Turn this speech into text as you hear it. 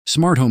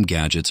Smart home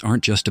gadgets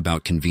aren't just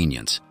about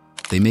convenience.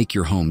 They make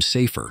your home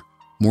safer,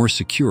 more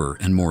secure,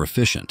 and more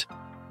efficient.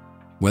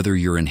 Whether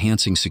you're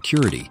enhancing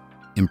security,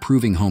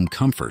 improving home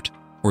comfort,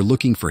 or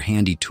looking for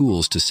handy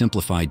tools to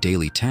simplify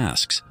daily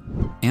tasks,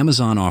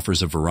 Amazon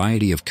offers a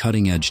variety of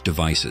cutting-edge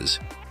devices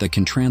that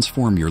can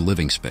transform your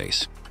living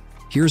space.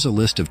 Here's a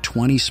list of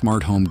 20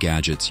 smart home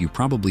gadgets you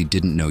probably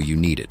didn't know you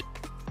needed,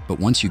 but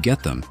once you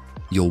get them,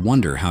 you'll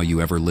wonder how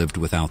you ever lived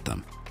without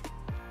them.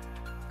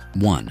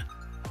 1.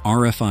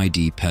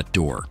 RFID Pet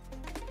Door.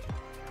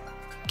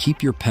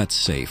 Keep your pets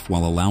safe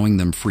while allowing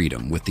them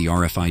freedom with the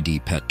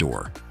RFID Pet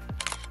Door.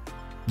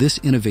 This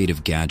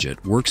innovative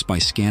gadget works by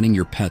scanning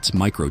your pet's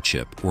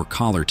microchip or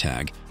collar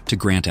tag to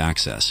grant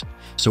access,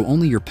 so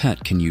only your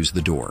pet can use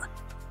the door.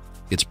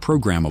 It's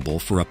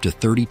programmable for up to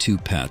 32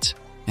 pets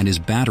and is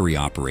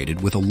battery-operated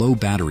with a low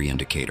battery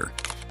indicator.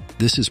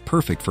 This is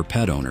perfect for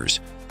pet owners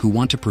who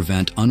want to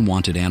prevent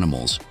unwanted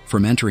animals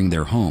from entering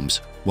their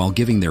homes while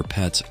giving their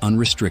pets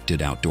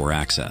unrestricted outdoor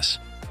access.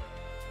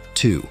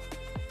 2.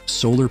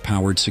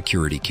 Solar-powered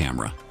security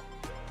camera.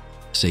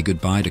 Say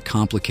goodbye to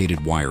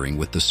complicated wiring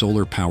with the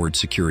solar-powered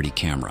security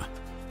camera.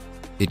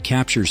 It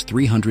captures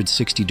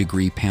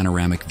 360-degree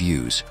panoramic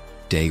views,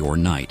 day or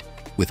night,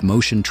 with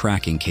motion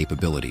tracking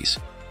capabilities.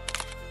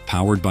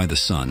 Powered by the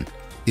sun,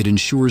 it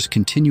ensures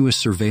continuous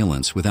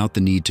surveillance without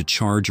the need to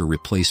charge or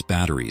replace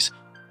batteries,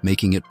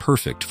 making it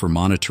perfect for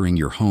monitoring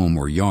your home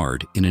or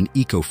yard in an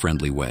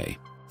eco-friendly way.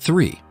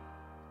 3.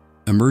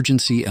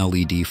 Emergency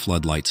LED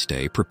floodlight.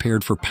 Stay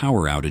prepared for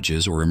power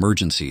outages or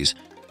emergencies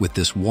with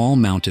this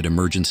wall-mounted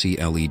emergency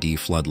LED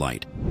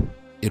floodlight.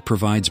 It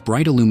provides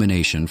bright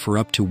illumination for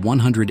up to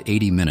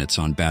 180 minutes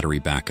on battery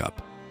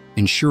backup,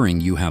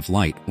 ensuring you have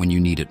light when you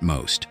need it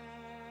most.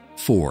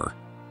 4.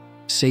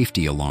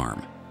 Safety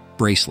Alarm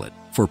Bracelet.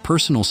 For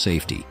personal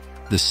safety,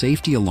 the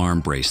Safety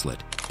Alarm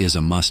Bracelet is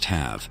a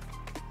must-have.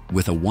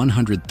 With a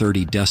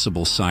 130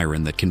 decibel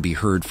siren that can be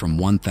heard from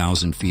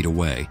 1,000 feet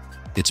away,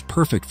 it's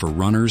perfect for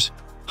runners,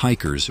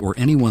 hikers, or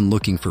anyone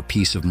looking for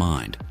peace of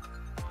mind.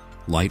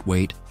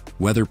 Lightweight,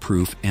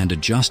 weatherproof, and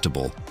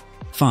adjustable.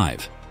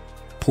 5.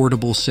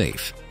 Portable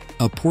Safe.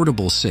 A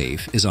portable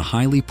safe is a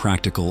highly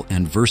practical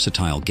and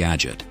versatile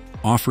gadget,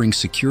 offering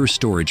secure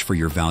storage for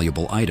your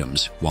valuable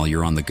items while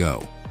you're on the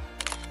go.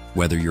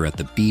 Whether you're at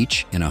the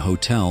beach, in a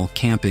hotel,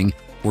 camping,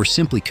 or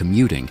simply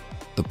commuting,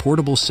 the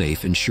portable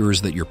safe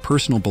ensures that your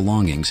personal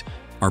belongings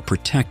are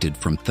protected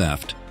from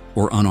theft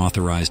or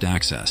unauthorized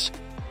access.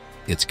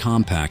 Its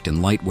compact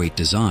and lightweight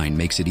design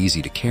makes it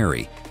easy to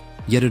carry,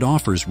 yet it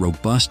offers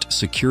robust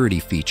security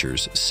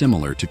features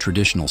similar to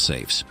traditional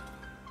safes.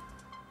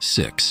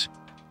 6.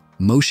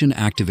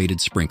 Motion-activated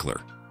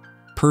sprinkler.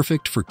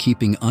 Perfect for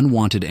keeping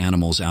unwanted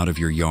animals out of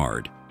your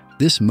yard.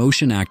 This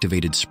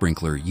motion-activated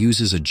sprinkler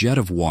uses a jet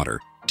of water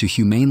to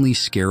humanely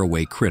scare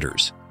away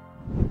critters.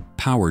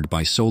 Powered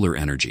by solar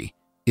energy,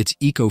 it's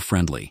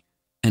eco-friendly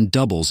and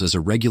doubles as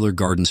a regular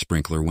garden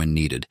sprinkler when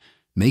needed,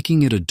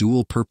 making it a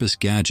dual-purpose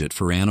gadget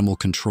for animal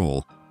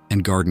control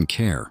and garden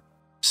care.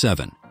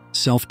 7.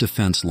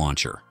 Self-defense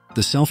launcher.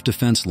 The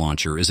self-defense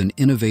launcher is an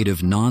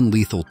innovative,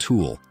 non-lethal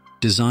tool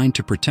designed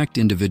to protect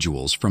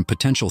individuals from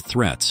potential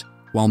threats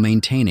while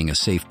maintaining a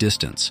safe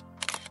distance.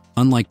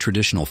 Unlike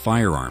traditional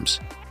firearms,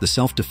 the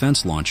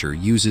self-defense launcher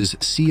uses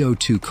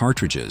CO2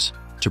 cartridges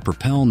to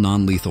propel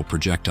non-lethal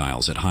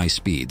projectiles at high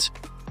speeds,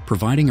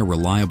 providing a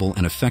reliable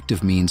and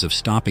effective means of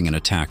stopping an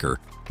attacker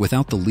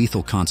without the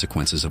lethal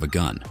consequences of a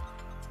gun.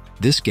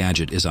 This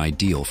gadget is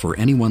ideal for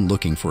anyone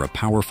looking for a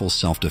powerful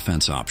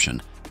self-defense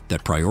option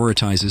that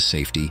prioritizes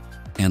safety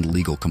and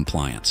legal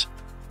compliance.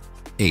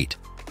 8.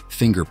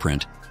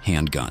 Fingerprint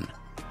Handgun.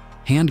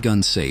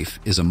 Handgun Safe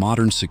is a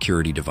modern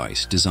security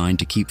device designed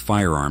to keep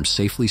firearms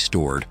safely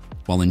stored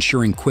while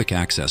ensuring quick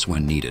access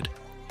when needed.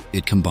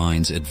 It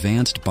combines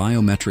advanced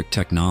biometric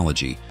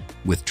technology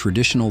with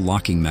traditional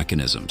locking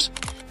mechanisms,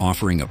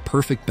 offering a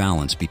perfect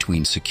balance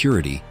between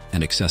security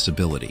and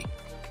accessibility.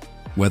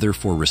 Whether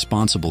for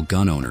responsible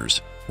gun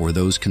owners or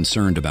those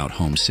concerned about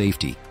home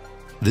safety,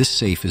 this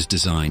safe is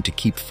designed to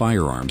keep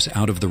firearms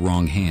out of the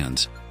wrong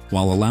hands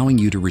while allowing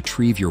you to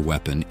retrieve your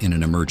weapon in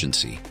an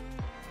emergency.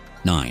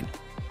 9.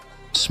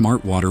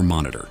 Smart Water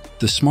Monitor.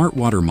 The Smart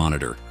Water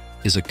Monitor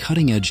is a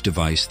cutting-edge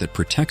device that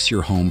protects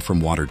your home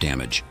from water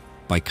damage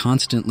by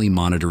constantly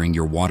monitoring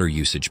your water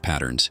usage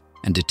patterns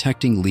and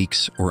detecting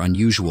leaks or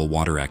unusual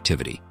water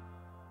activity.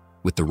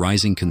 With the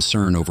rising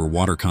concern over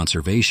water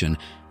conservation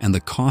and the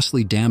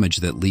costly damage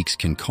that leaks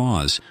can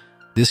cause,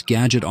 this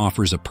gadget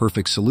offers a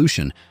perfect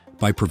solution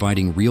by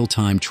providing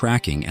real-time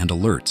tracking and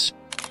alerts.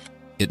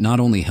 It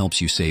not only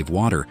helps you save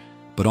water,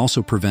 but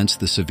also prevents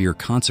the severe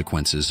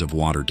consequences of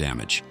water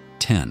damage.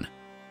 10.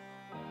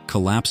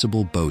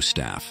 Collapsible Bow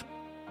Staff.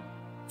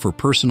 For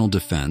personal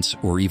defense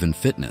or even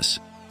fitness,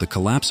 the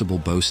collapsible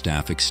bow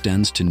staff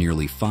extends to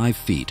nearly 5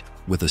 feet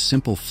with a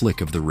simple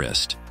flick of the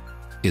wrist.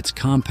 It's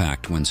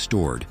compact when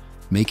stored,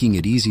 making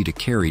it easy to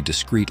carry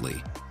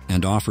discreetly,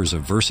 and offers a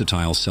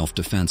versatile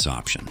self-defense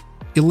option.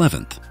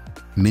 11th.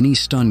 Mini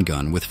Stun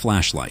Gun with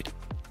Flashlight.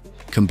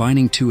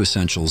 Combining two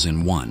essentials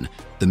in one,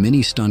 the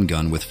mini stun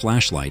gun with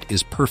flashlight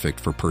is perfect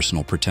for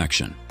personal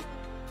protection.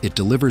 It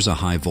delivers a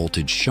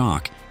high-voltage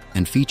shock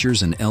and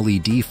features an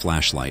LED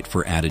flashlight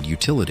for added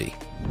utility.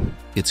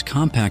 Its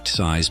compact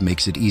size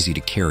makes it easy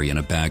to carry in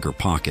a bag or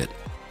pocket,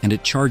 and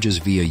it charges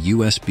via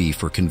USB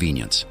for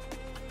convenience.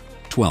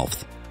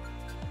 12th,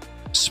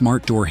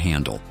 smart door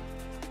handle.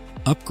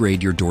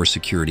 Upgrade your door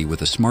security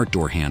with a smart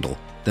door handle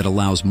that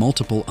allows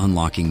multiple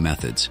unlocking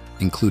methods,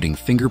 including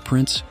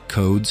fingerprints,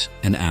 codes,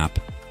 an app,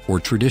 or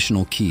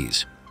traditional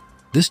keys.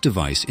 This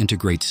device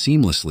integrates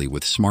seamlessly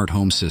with smart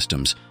home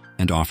systems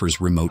and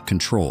offers remote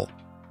control,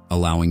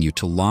 allowing you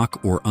to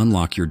lock or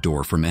unlock your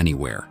door from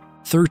anywhere.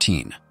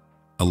 13.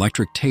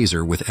 Electric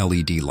taser with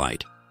LED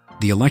light.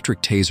 The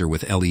electric taser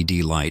with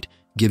LED light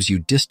gives you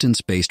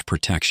distance-based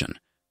protection.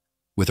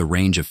 With a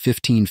range of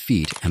 15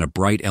 feet and a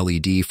bright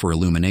LED for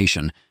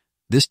illumination,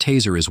 this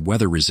taser is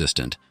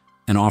weather-resistant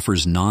and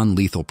offers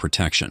non-lethal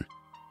protection.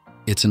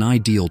 It's an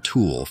ideal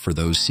tool for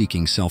those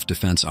seeking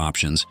self-defense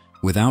options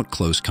without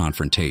close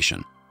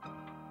confrontation.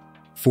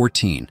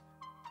 14.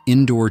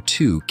 Indoor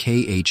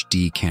 2K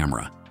HD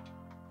camera.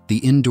 The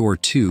Indoor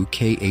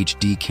 2K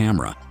HD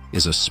camera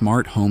is a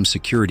smart home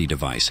security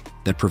device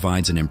that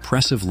provides an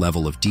impressive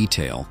level of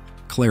detail,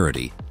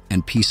 clarity,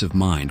 and peace of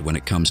mind when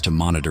it comes to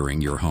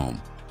monitoring your home.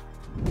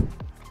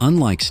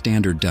 Unlike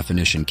standard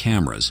definition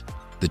cameras,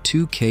 the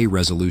 2K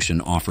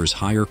resolution offers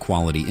higher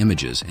quality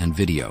images and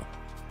video.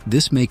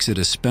 This makes it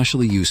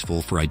especially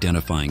useful for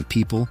identifying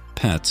people,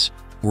 pets,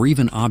 or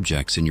even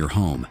objects in your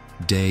home,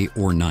 day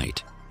or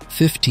night.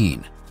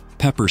 15.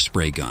 Pepper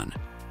spray gun.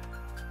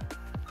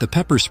 The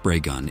pepper spray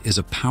gun is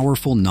a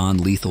powerful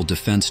non-lethal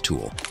defense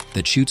tool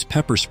that shoots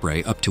pepper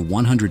spray up to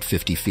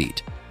 150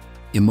 feet,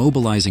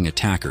 immobilizing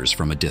attackers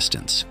from a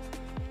distance.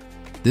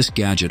 This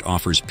gadget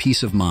offers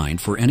peace of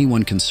mind for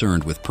anyone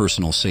concerned with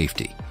personal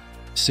safety.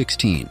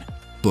 16.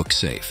 Book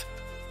safe.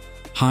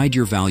 Hide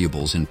your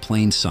valuables in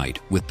plain sight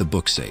with the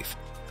book safe.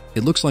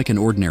 It looks like an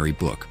ordinary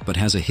book, but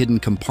has a hidden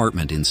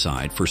compartment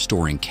inside for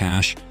storing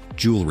cash,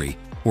 jewelry,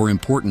 or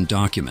important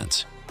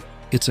documents.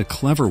 It's a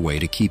clever way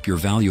to keep your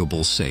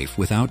valuables safe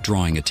without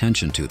drawing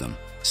attention to them.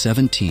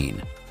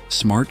 17.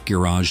 Smart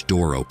garage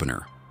door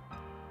opener.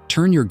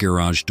 Turn your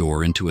garage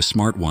door into a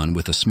smart one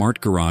with a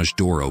smart garage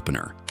door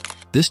opener.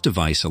 This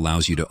device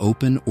allows you to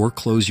open or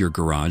close your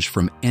garage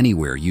from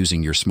anywhere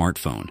using your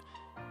smartphone.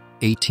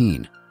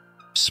 18.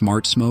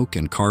 Smart smoke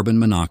and carbon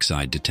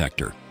monoxide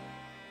detector.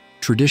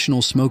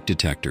 Traditional smoke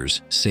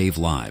detectors save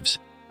lives,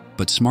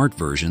 but smart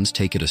versions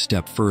take it a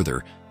step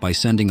further by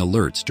sending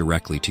alerts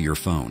directly to your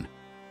phone.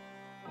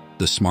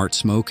 The smart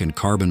smoke and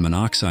carbon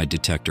monoxide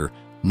detector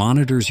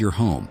monitors your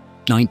home.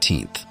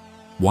 19th.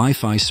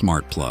 Wi-Fi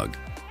smart plug.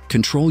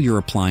 Control your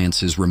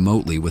appliances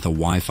remotely with a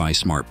Wi-Fi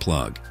smart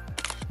plug.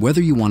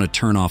 Whether you want to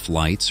turn off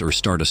lights or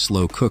start a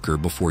slow cooker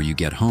before you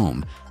get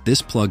home,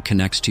 this plug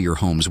connects to your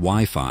home's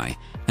Wi-Fi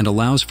and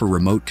allows for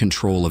remote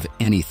control of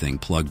anything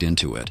plugged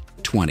into it.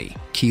 20.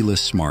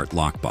 Keyless smart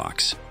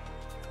lockbox.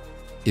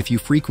 If you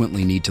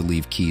frequently need to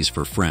leave keys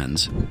for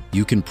friends,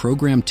 you can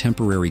program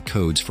temporary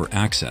codes for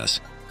access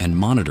and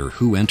monitor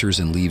who enters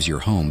and leaves your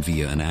home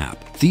via an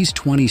app. These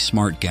 20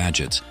 smart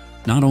gadgets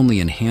not only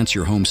enhance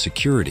your home's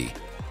security,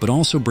 but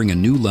also bring a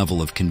new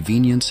level of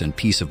convenience and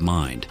peace of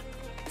mind.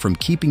 From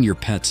keeping your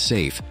pets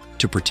safe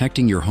to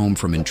protecting your home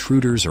from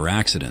intruders or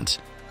accidents,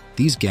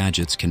 these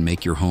gadgets can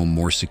make your home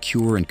more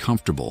secure and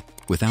comfortable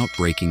without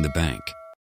breaking the bank.